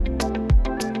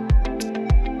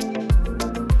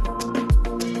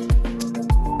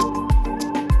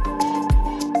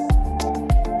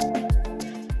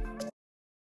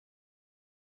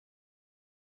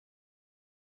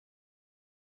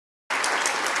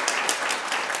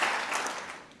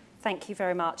Thank you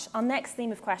very much. Our next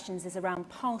theme of questions is around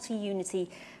party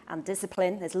unity and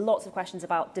discipline. There's lots of questions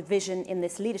about division in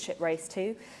this leadership race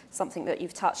too, something that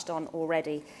you've touched on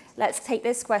already. Let's take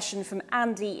this question from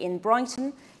Andy in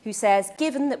Brighton, who says,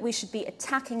 given that we should be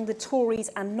attacking the Tories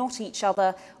and not each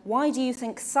other, why do you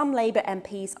think some Labour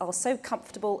MPs are so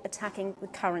comfortable attacking the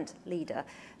current leader?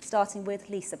 Starting with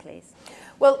Lisa, please.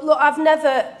 Well, look, I've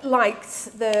never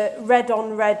liked the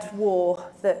red-on-red war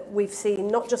that we've seen,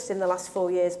 not just in the last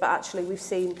 4 years, but actually we've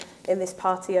seen in this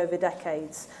party over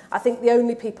decades. I think the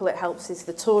only people it helps is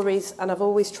the Tories, and I've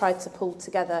always tried to pull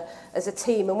together as a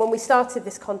team. And when we started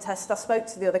this contest, I spoke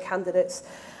to the other candidates,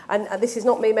 and this is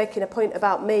not me making a point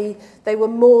about me. They were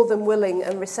more than willing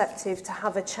and receptive to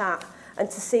have a chat and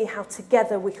to see how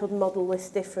together we could model this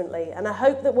differently. And I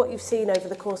hope that what you've seen over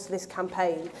the course of this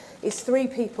campaign is 3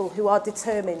 people who are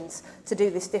determined to do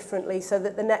this differently, so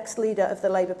that the next leader of the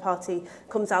Labour Party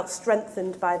comes out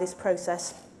strengthened by this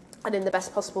process and in the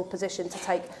best possible position to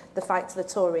take the fight to the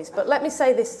Tories. But let me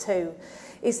say this too,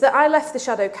 is that I left the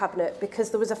Shadow Cabinet because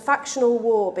there was a factional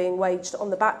war being waged on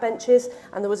the backbenches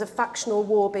and there was a factional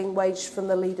war being waged from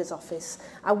the leader's office.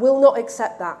 I will not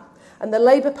accept that. And the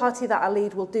Labour Party that I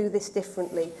lead will do this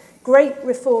differently. Great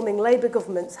reforming Labour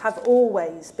governments have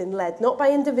always been led, not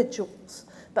by individuals,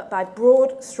 but by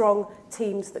broad, strong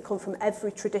teams that come from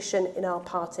every tradition in our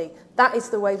party. That is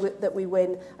the way that we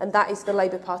win, and that is the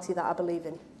Labour Party that I believe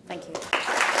in. Thank you.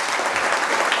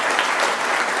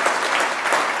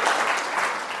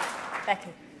 Becky.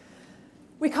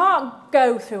 We can't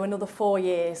go through another 4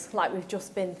 years like we've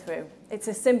just been through. It's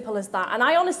as simple as that. And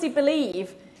I honestly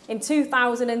believe in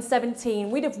 2017,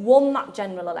 we'd have won that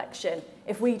general election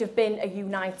if we'd have been a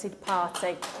united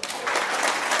party.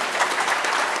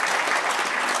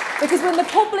 Because when the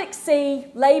public see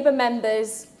Labour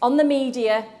members on the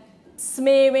media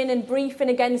smearing and briefing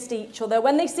against each other,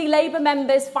 when they see Labour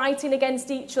members fighting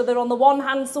against each other, on the one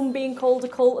hand some being called a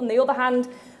cult, and the other hand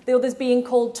the others being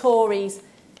called Tories,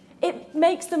 it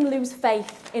makes them lose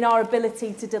faith in our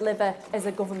ability to deliver as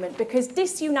a government, because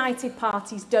disunited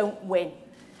parties don't win.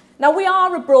 Now, we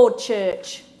are a broad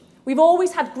church. We've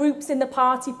always had groups in the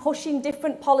party pushing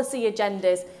different policy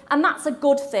agendas, and that's a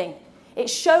good thing.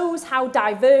 It shows how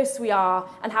diverse we are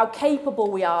and how capable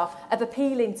we are of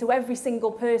appealing to every single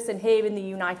person here in the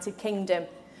United Kingdom.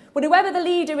 But whoever the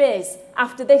leader is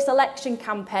after this election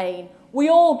campaign, we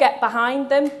all get behind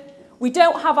them. We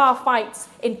don't have our fights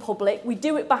in public, we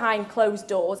do it behind closed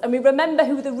doors, and we remember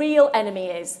who the real enemy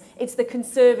is. It's the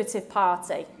Conservative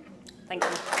Party. Thank you.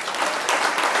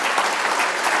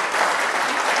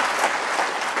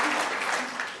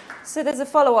 So there's a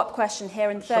follow-up question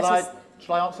here in 30...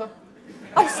 Shall I answer?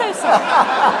 Oh, so sorry.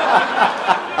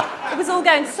 It was all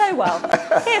going so well.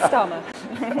 Here's Dharma.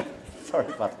 Sorry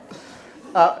about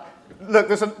that. Look,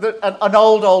 there's an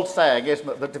old saying, isn't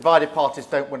it, that divided parties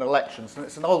don't win elections, and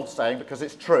it's an old saying because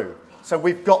it's true. So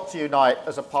we've got to unite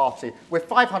as a party. We're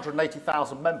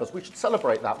 580,000 members. We should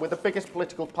celebrate that. We're the biggest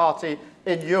political party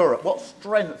in Europe. What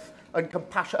strength and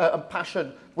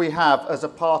passion we have as a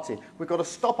party. We've got to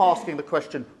stop asking the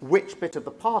question, which bit of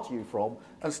the party are you from,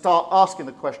 and start asking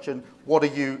the question, what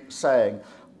are you saying?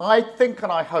 I think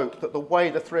and I hope that the way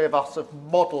the 3 of us have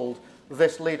modelled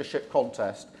this leadership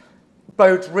contest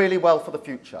bodes really well for the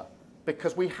future,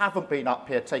 because we haven't been up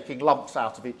here taking lumps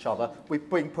out of each other. We've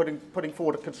been putting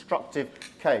forward a constructive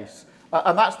case.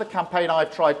 And that's the campaign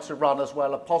I've tried to run as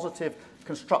well, a positive,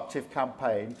 constructive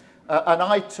campaign. And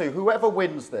I too, whoever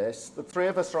wins this, the 3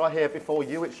 of us are here before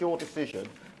you, it's your decision.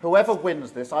 Whoever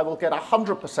wins this, I will get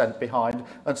 100% behind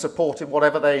and support in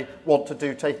whatever they want to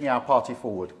do, taking our party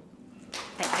forward.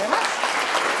 Thank you very much.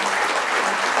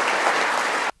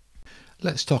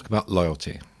 Let's talk about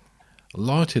loyalty.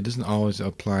 Loyalty doesn't always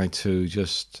apply to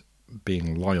just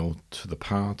being loyal to the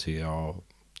party or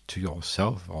to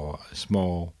yourself or a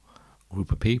small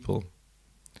group of people.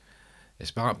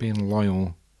 It's about being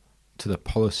loyal to the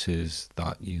policies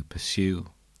that you pursue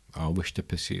or wish to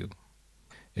pursue.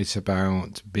 It's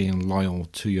about being loyal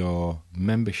to your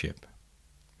membership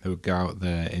who go out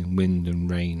there in wind and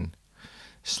rain,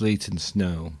 sleet and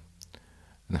snow,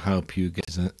 and help you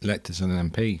get elected as an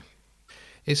MP.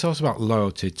 It's also about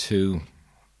loyalty to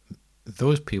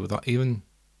those people that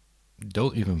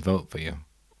don't even vote for you.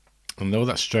 I know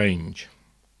that's strange,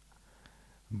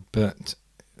 but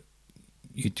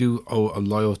you do owe a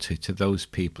loyalty to those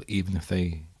people even if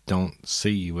they don't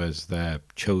see you as their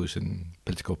chosen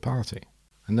political party.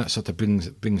 And that sort of brings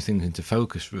things into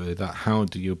focus, really, that how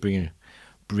do you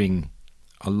bring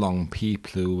along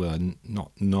people who are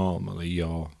not normally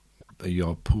your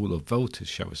pool of voters,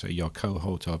 shall we say, your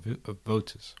cohort of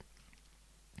voters.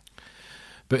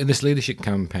 But in this leadership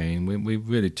campaign, we're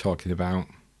really talking about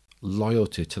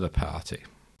loyalty to the party.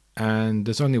 And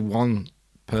there's only one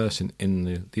person in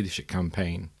the leadership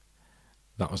campaign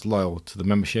that was loyal to the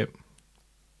membership,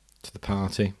 to the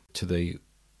party, to the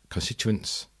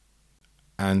constituents,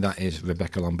 and that is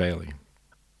Rebecca Long-Bailey.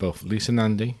 Both Lisa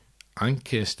Nandy and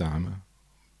Keir Starmer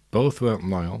both weren't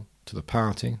loyal to the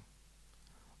party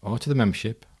or to the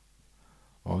membership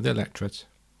or the electorate.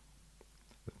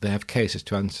 They have cases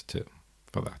to answer to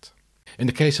for that. In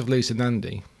the case of Lisa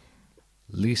Nandy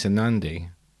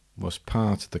was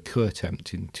part of the coup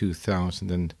attempt in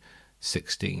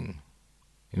 2016.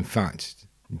 In fact,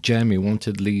 Jeremy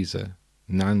wanted Lisa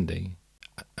Nandy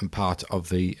and part of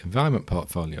the environment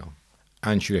portfolio,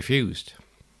 and she refused.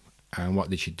 And what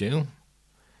did she do?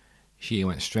 She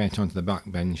went straight onto the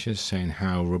backbenchers saying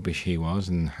how rubbish he was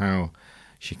and how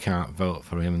she can't vote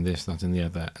for him and this, that and the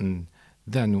other, and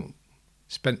then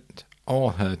spent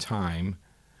all her time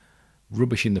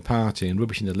rubbishing the party and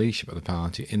rubbishing the leadership of the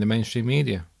party in the mainstream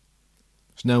media.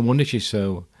 It's no wonder she's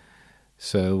so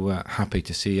happy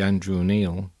to see Andrew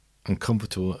O'Neill and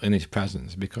comfortable in his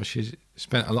presence, because she's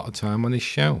spent a lot of time on his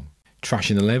show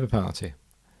trashing the Labour Party.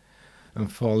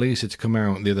 And for Lisa to come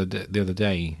out the other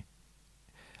day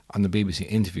on the BBC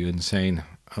interview and saying,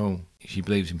 oh, she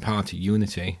believes in party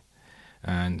unity,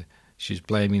 and she's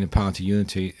blaming the party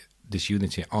unity, this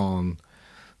unity, on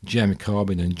Jeremy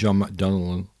Corbyn and John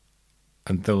McDonnell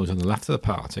and those on the left of the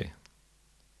party.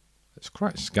 It's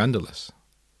quite scandalous.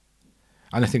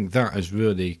 And I think that has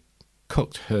really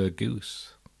cooked her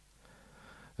goose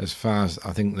as far as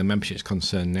I think the membership is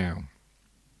concerned now.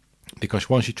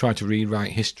 Because once you try to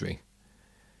rewrite history,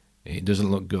 it doesn't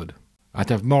look good.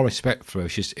 I'd have more respect for her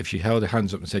if she held her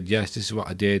hands up and said, yes, this is what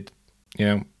I did,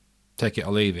 take it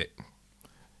or leave it.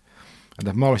 I'd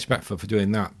have more respect for her for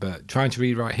doing that. But trying to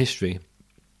rewrite history,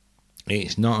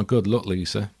 it's not a good look,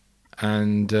 Lisa.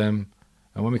 And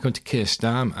when we come to Keir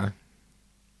Starmer,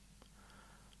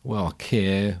 well,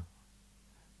 Keir,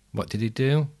 what did he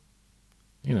do?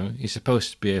 He's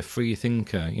supposed to be a free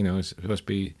thinker, he's supposed to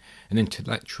be an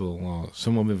intellectual or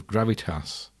someone with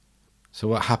gravitas. So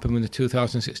what happened with the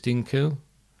 2016 coup?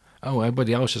 Oh,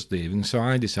 everybody else was leaving, so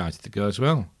I decided to go as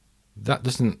well. That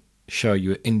doesn't show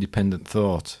you independent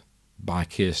thought by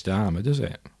Keir Starmer, does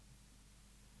it?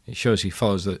 It shows he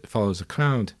follows the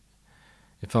crowd.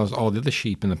 He follows all the other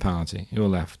sheep in the party who are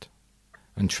left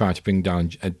and try to bring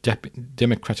down a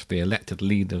democratically elected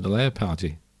leader of the Labour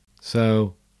Party.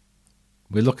 So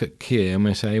we look at Keir and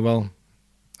we say, well,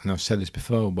 and I've said this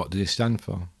before, what does he stand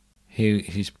for?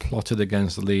 He's plotted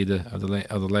against the leader of the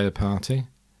Labour Party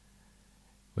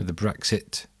with the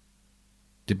Brexit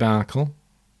debacle.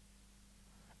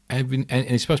 And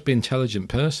he's supposed to be an intelligent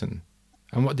person.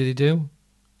 And what did he do?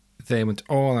 They went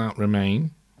all out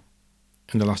Remain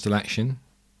in the last election,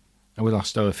 and we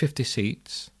lost over 50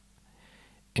 seats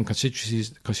in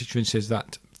constituencies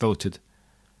that voted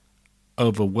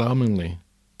overwhelmingly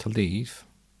to leave.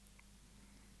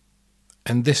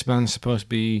 And this man's supposed to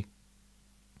be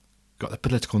got the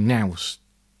political nous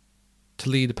to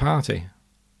lead the party.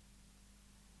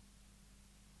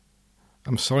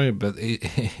 I'm sorry, but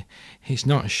he's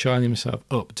not showing himself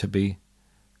up to be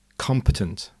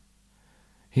competent.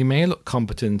 He may look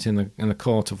competent in a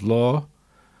court of law,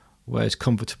 where it's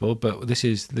comfortable, but this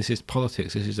is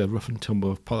politics. This is a rough and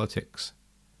tumble of politics,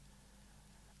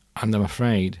 and I'm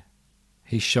afraid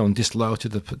he's shown disloyalty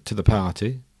to the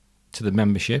party, to the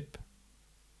membership,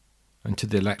 and to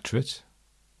the electorate.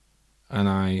 And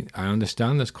I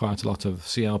understand there's quite a lot of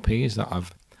CLPs that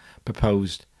have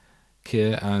proposed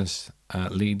Keir as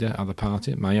leader of the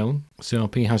party. My own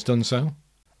CLP has done so.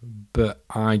 But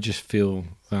I just feel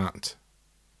that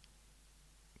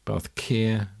both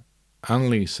Keir and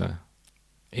Lisa,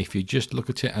 if you just look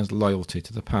at it as loyalty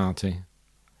to the party,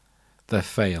 they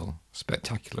fail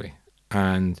spectacularly.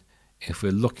 And if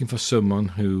we're looking for someone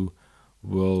who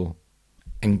will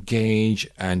engage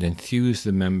and enthuse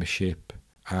the membership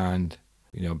and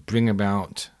bring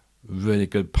about really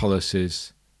good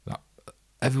policies that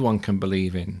everyone can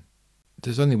believe in,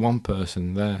 there's only one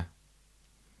person there.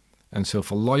 And so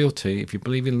for loyalty, if you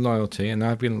believe in loyalty, and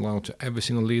I've been loyal to every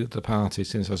single leader of the party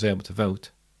since I was able to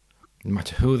vote, no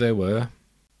matter who they were,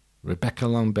 Rebecca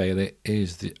Long-Bailey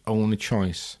is the only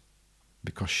choice,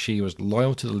 because she was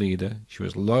loyal to the leader, she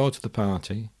was loyal to the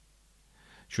party,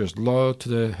 she was loyal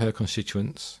to her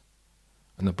constituents,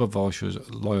 and above all, she was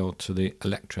loyal to the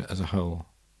electorate as a whole.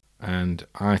 And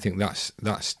I think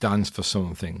that stands for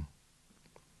something.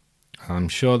 I'm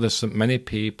sure there's many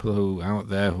people out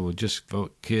there who will just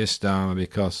vote Keir Starmer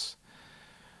because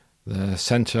they're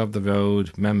centre of the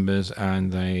road members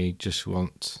and they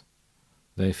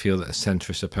they feel that a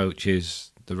centrist approach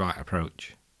is the right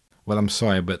approach. Well, I'm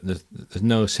sorry, but there's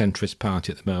no centrist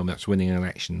party at the moment that's winning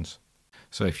elections.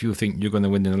 So if you think you're going to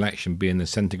win an election being the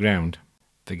centre ground,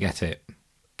 forget it.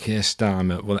 Keir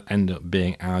Starmer will end up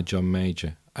being our John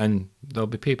Major. And there'll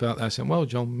be people out there saying, well,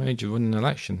 John Major won an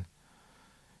election.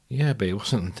 Yeah, but it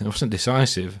wasn't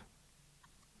decisive.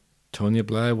 Tony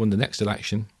Blair won the next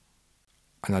election.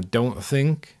 And I don't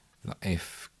think that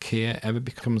if Keir ever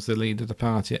becomes the leader of the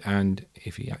party and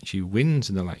if he actually wins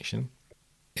an election,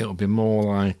 it'll be more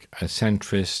like a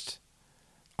centrist,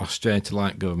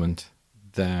 austerity-like government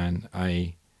than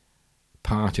a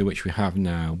party which we have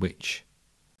now, which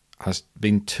has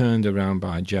been turned around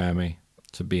by Jeremy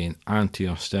to be an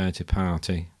anti-austerity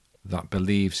party that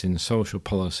believes in social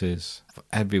policies for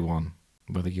everyone.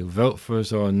 Whether you vote for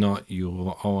us or not, you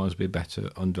will always be better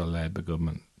under a Labour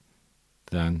government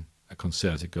than a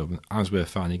Conservative government, as we're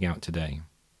finding out today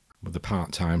with the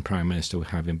part-time Prime Minister we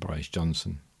have in Boris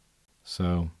Johnson.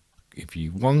 So if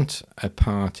you want a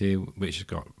party which has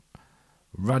got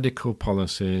radical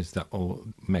policies that will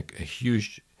make a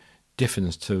huge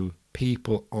difference to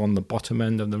people on the bottom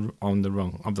end of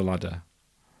the ladder,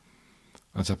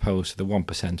 as opposed to the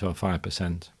 1% or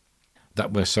 5%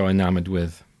 that we're so enamoured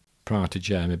with prior to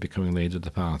Jeremy becoming leader of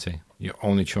the party, your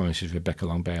only choice is Rebecca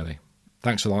Long Bailey.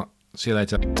 Thanks a lot. See you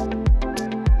later.